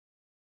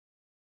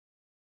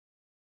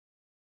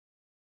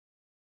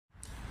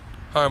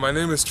Hi, my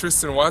name is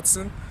Tristan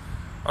Watson.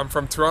 I'm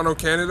from Toronto,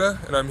 Canada,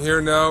 and I'm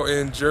here now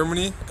in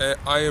Germany.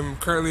 I am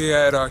currently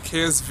at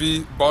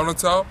KSV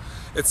Baunatal.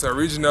 It's a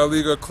regional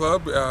Liga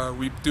club.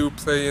 We do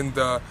play in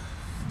the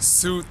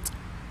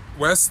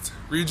Südwest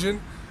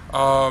region.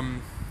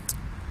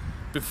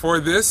 Before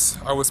this,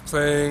 I was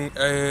playing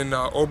in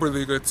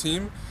Oberliga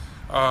team,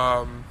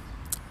 Neumarkt,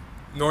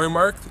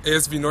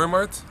 KSV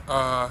Neumarkt,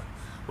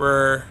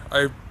 where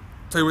I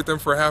played with them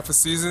for half a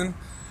season.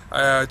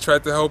 I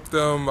tried to help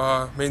them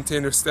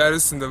maintain their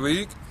status in the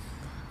league,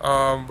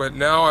 but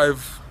now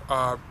I've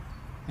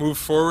moved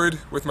forward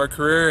with my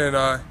career,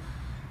 and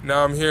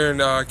now I'm here in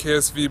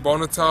KSV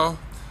Baunatal,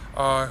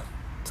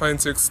 planning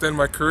to extend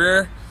my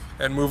career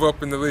and move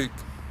up in the league.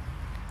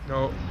 You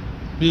know,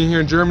 being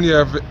here in Germany,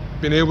 I've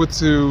been able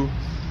to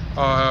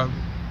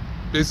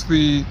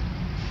basically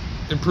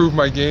improve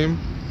my game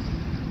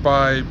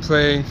by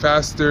playing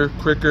faster,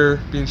 quicker,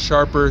 being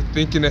sharper,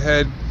 thinking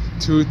ahead,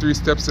 2 or 3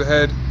 steps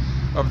ahead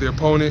of the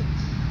opponent.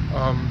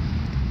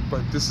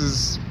 But this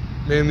is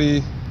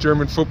mainly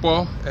German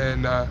football,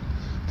 and I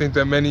think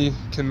that many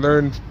can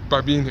learn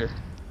by being here.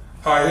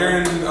 Hi, here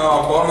in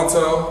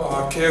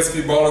Baunatal,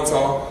 KSV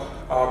Baunatal.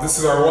 This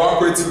is our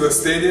walkway to the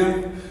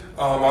stadium.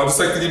 I'd just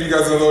like to give you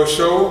guys a little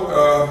show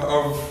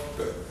of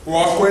the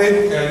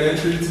walkway and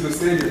entry to the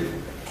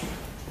stadium.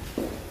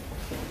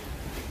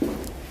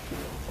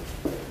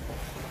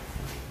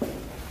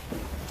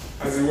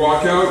 As you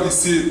walk out, you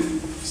see it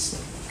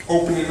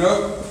opening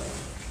up.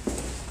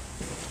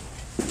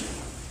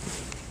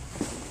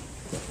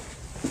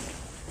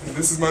 And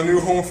this is my new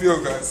home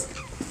field, guys.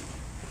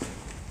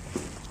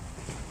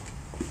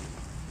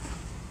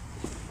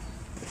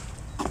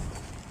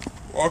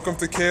 Welcome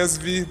to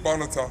KSV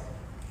Baunatal.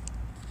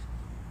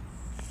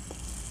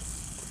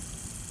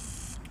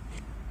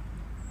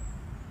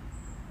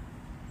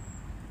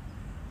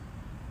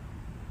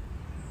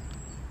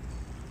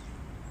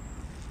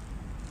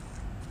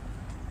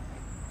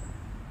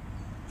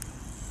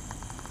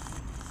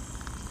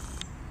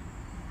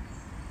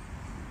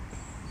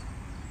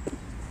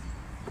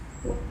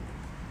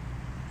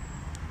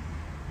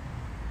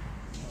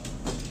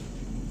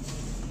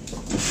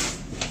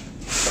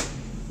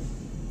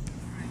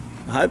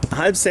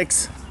 Halb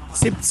 6,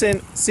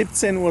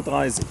 17:30 Uhr.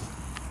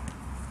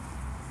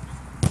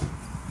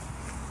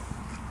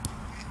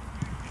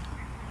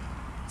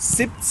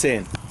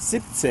 17.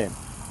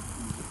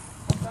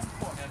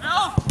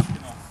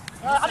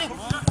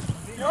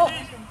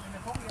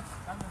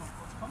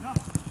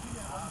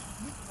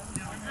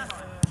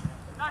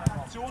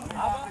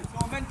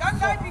 Wenn dann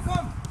Leute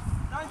kommen,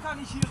 dann kann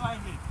ich hier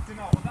reingehen.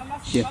 Genau. Und dann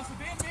lass den Weg.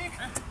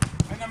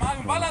 Wenn der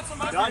Mario Baller zum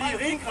Beispiel. Ja, die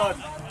reden gerade.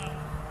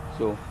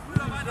 So.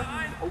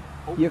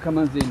 Hier kann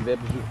man sehen, wer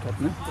besucht hat,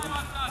 ne?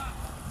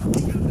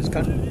 Das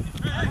kann.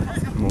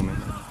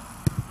 Moment.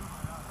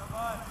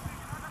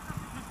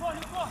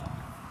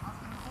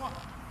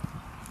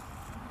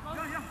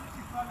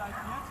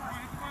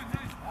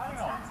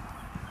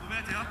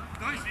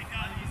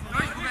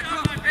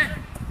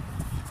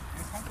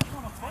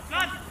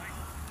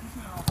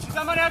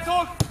 Zusammen,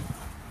 Herzog!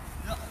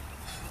 Ja,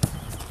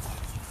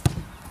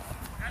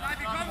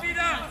 Leipi, komm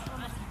wieder!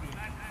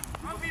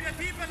 Komm wieder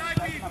tiefer,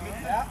 Leipi! Ja?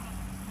 Weg! Ja.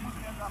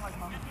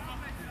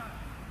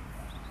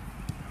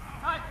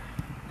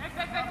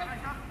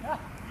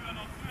 Früher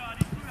noch,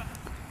 nicht früher.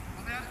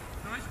 Komm her,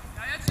 durch.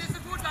 Ja, jetzt stehst du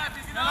gut,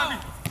 Leipi, genau!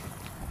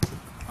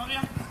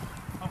 Florian,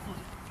 auf gut.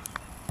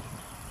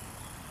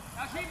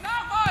 Ja, schieb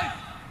nach, Wolf!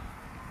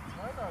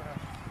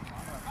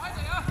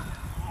 Weiter, ja!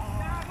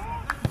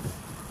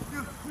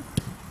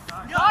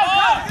 Ja,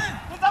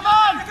 hinter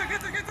Mann!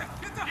 Gitter!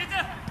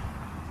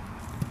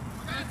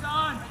 Jetzt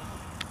an!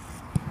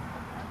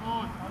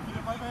 Gut,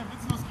 wieder weiterhin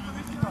witzlos gewesen,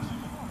 richtig nach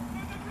Schiene.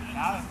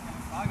 Ja, das ist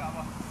keine Frage,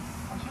 aber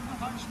ich habe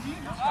noch ein Spiel.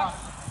 Ja.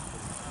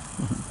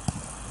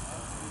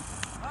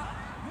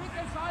 Nicht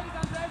entscheidet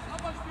dann selbst,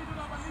 ob man spielt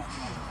oder ob man nicht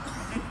spielt.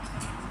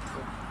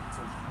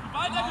 Wie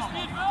weiter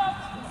gespielt wird,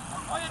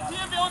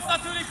 orientieren wir uns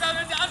natürlich dann,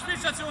 wenn die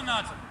Anspielstation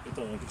hat.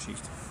 Bittere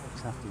Geschichte.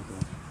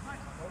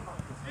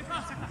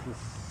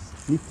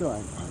 Nicht so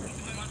einfach.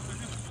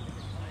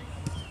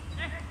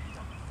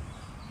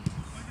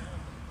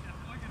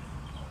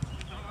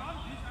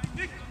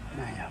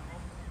 Naja.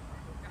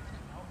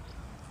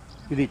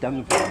 Willi,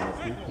 danke für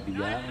alles, ne? Für die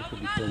Jahre, für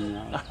die 10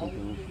 Jahre.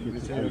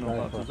 Wir sind ja noch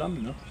mal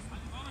zusammen, ne?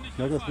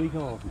 Ja, das will ich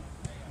auch hoffen.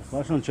 Das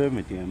war schon schön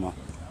mit dir immer.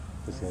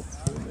 Bis jetzt.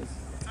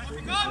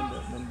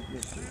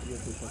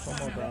 Jetzt ist der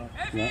Sommer da.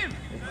 Ja.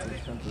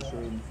 Ich fand es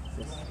schön,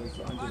 dass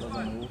der Angela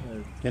seine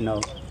hochhält. Genau.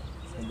 Ich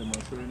fand immer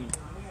schön.